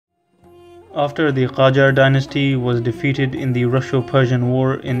After the Qajar dynasty was defeated in the Russo-Persian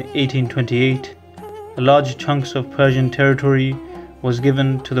War in 1828, large chunks of Persian territory was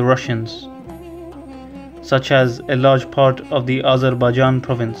given to the Russians, such as a large part of the Azerbaijan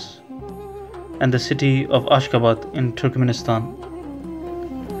province and the city of Ashgabat in Turkmenistan.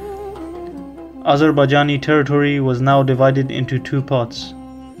 Azerbaijani territory was now divided into two parts.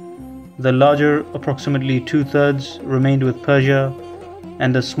 The larger, approximately 2/3, remained with Persia,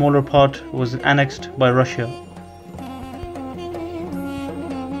 and the smaller part was annexed by Russia.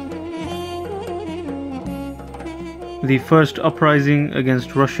 The first uprising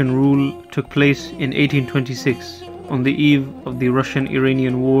against Russian rule took place in 1826, on the eve of the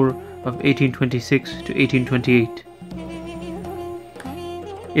Russian-Iranian War of 1826 to 1828.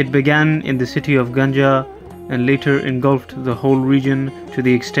 It began in the city of Ganja and later engulfed the whole region to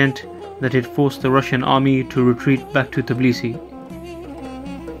the extent that it forced the Russian army to retreat back to Tbilisi.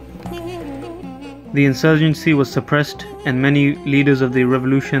 The insurgency was suppressed and many leaders of the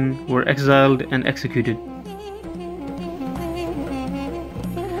revolution were exiled and executed.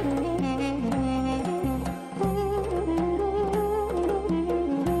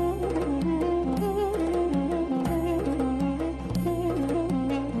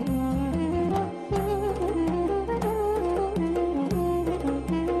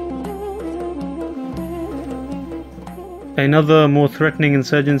 Another more threatening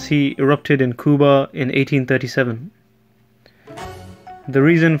insurgency erupted in Cuba in 1837. The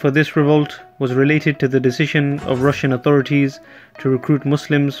reason for this revolt was related to the decision of Russian authorities to recruit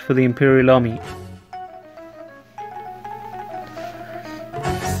Muslims for the imperial army.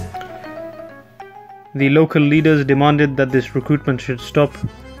 The local leaders demanded that this recruitment should stop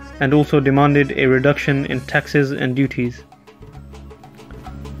and also demanded a reduction in taxes and duties.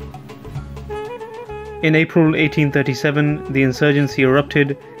 In April 1837, the insurgency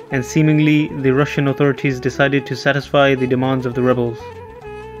erupted and seemingly the Russian authorities decided to satisfy the demands of the rebels.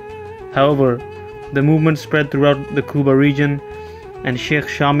 However, the movement spread throughout the Kuba region and Sheikh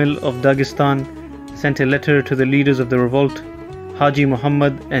Shamil of Dagestan sent a letter to the leaders of the revolt, Haji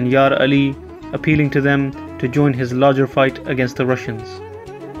Muhammad and Yar Ali, appealing to them to join his larger fight against the Russians.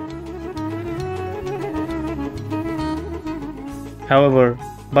 However,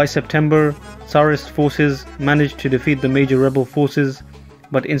 by September, Tsarist forces managed to defeat the major rebel forces,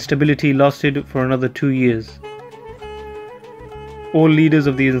 but instability lasted for another 2 years. All leaders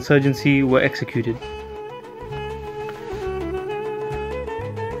of the insurgency were executed.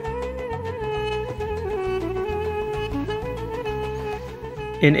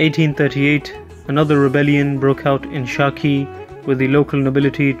 In 1838, another rebellion broke out in Shaki, where the local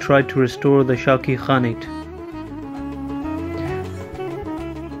nobility tried to restore the Shaki Khanate.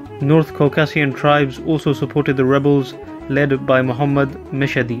 North Caucasian tribes also supported the rebels led by Muhammad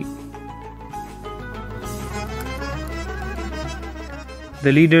Meshadi.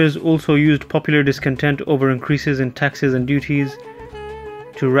 The leaders also used popular discontent over increases in taxes and duties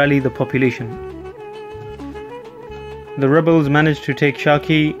to rally the population. The rebels managed to take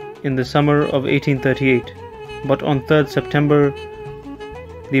Shaki in the summer of 1838, but on 3rd September,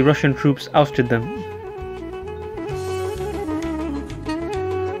 the Russian troops ousted them.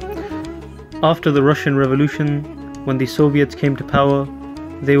 After the Russian Revolution, when the Soviets came to power,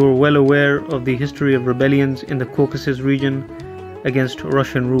 they were well aware of the history of rebellions in the Caucasus region against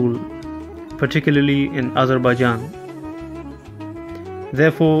Russian rule, particularly in Azerbaijan.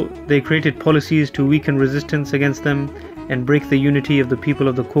 Therefore, they created policies to weaken resistance against them and break the unity of the people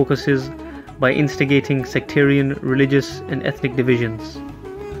of the Caucasus by instigating sectarian, religious, and ethnic divisions.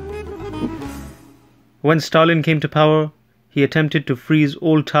 When Stalin came to power, he attempted to freeze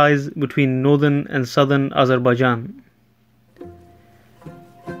all ties between northern and southern Azerbaijan.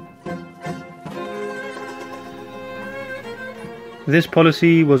 This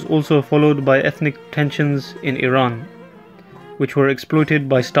policy was also followed by ethnic tensions in Iran, which were exploited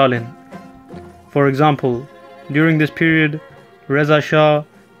by Stalin. For example, during this period, Reza Shah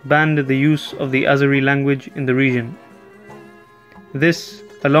banned the use of the Azeri language in the region. This,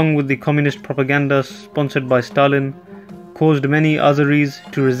 along with the communist propaganda sponsored by Stalin, caused many Azeris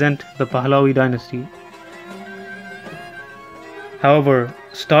to resent the Pahlavi dynasty. However,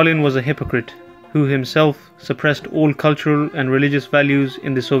 Stalin was a hypocrite who himself suppressed all cultural and religious values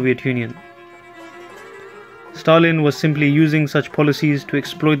in the Soviet Union. Stalin was simply using such policies to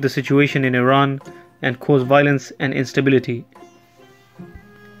exploit the situation in Iran and cause violence and instability.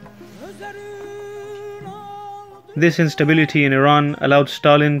 This instability in Iran allowed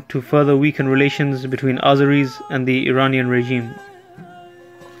Stalin to further weaken relations between Azeris and the Iranian regime.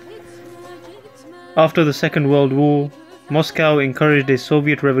 After the Second World War, Moscow encouraged a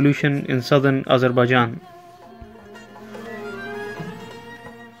Soviet revolution in southern Azerbaijan.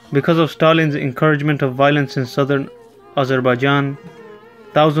 Because of Stalin's encouragement of violence in southern Azerbaijan,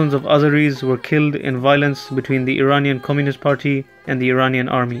 thousands of Azeris were killed in violence between the Iranian Communist Party and the Iranian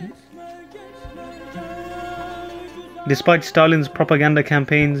army. Despite Stalin's propaganda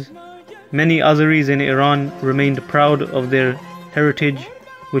campaigns, many Azeris in Iran remained proud of their heritage,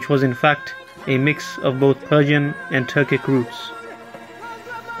 which was in fact a mix of both Persian and Turkic roots.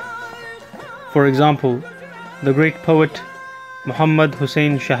 For example, the great poet Muhammad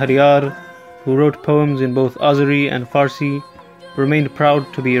Hussein Shahryar, who wrote poems in both Azeri and Farsi, remained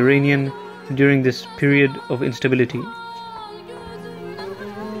proud to be Iranian during this period of instability.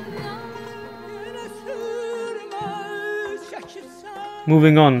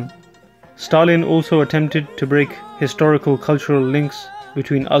 Moving on, Stalin also attempted to break historical cultural links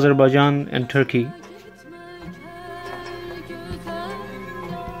between Azerbaijan and Turkey.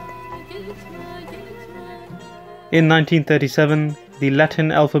 In 1937, the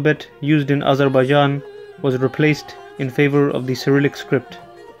Latin alphabet used in Azerbaijan was replaced in favor of the Cyrillic script.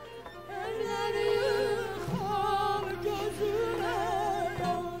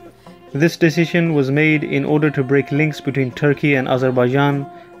 This decision was made in order to break links between Turkey and Azerbaijan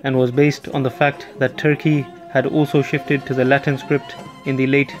and was based on the fact that Turkey had also shifted to the Latin script in the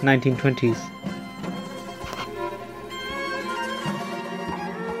late 1920s.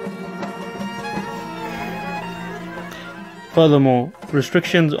 Furthermore,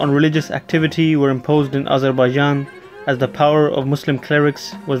 restrictions on religious activity were imposed in Azerbaijan as the power of Muslim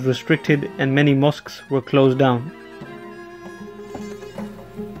clerics was restricted and many mosques were closed down.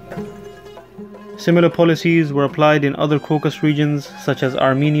 Similar policies were applied in other Caucasus regions such as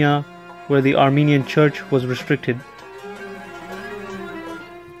Armenia, where the Armenian church was restricted.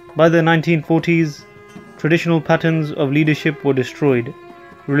 By the 1940s, traditional patterns of leadership were destroyed,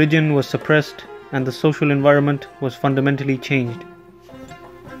 religion was suppressed, and the social environment was fundamentally changed.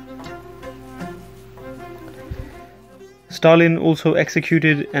 Stalin also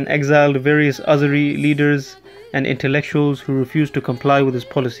executed and exiled various Azeri leaders and intellectuals who refused to comply with his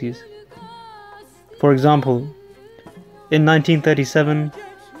policies. For example, in 1937,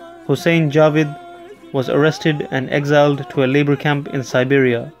 Hossein Javid was arrested and exiled to a labor camp in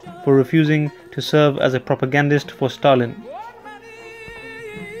Siberia for refusing to serve as a propagandist for Stalin.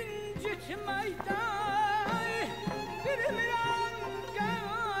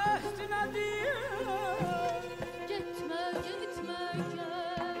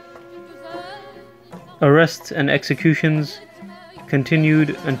 Arrests and executions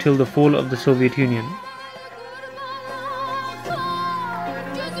continued until the fall of the Soviet Union.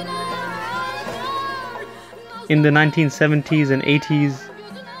 In the 1970s and 80s,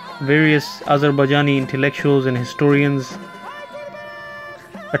 various Azerbaijani intellectuals and historians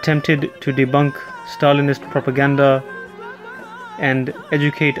attempted to debunk Stalinist propaganda and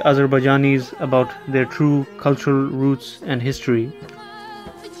educate Azerbaijanis about their true cultural roots and history.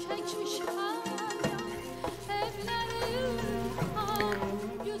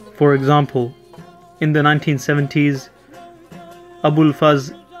 For example, in the 1970s, Abul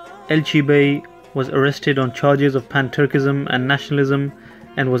Faz Elchi Bey was arrested on charges of pan-Turkism and nationalism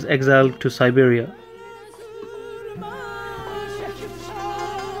and was exiled to Siberia.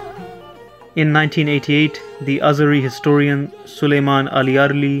 In 1988, the Azeri historian Suleiman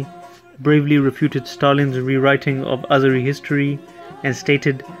Aliyarli bravely refuted Stalin's rewriting of Azeri history and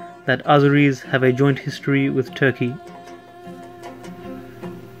stated that Azeris have a joint history with Turkey.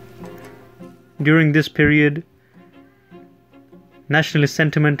 During this period, nationalist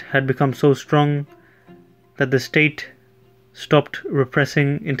sentiment had become so strong that the state stopped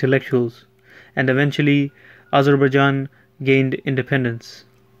repressing intellectuals, and eventually Azerbaijan gained independence.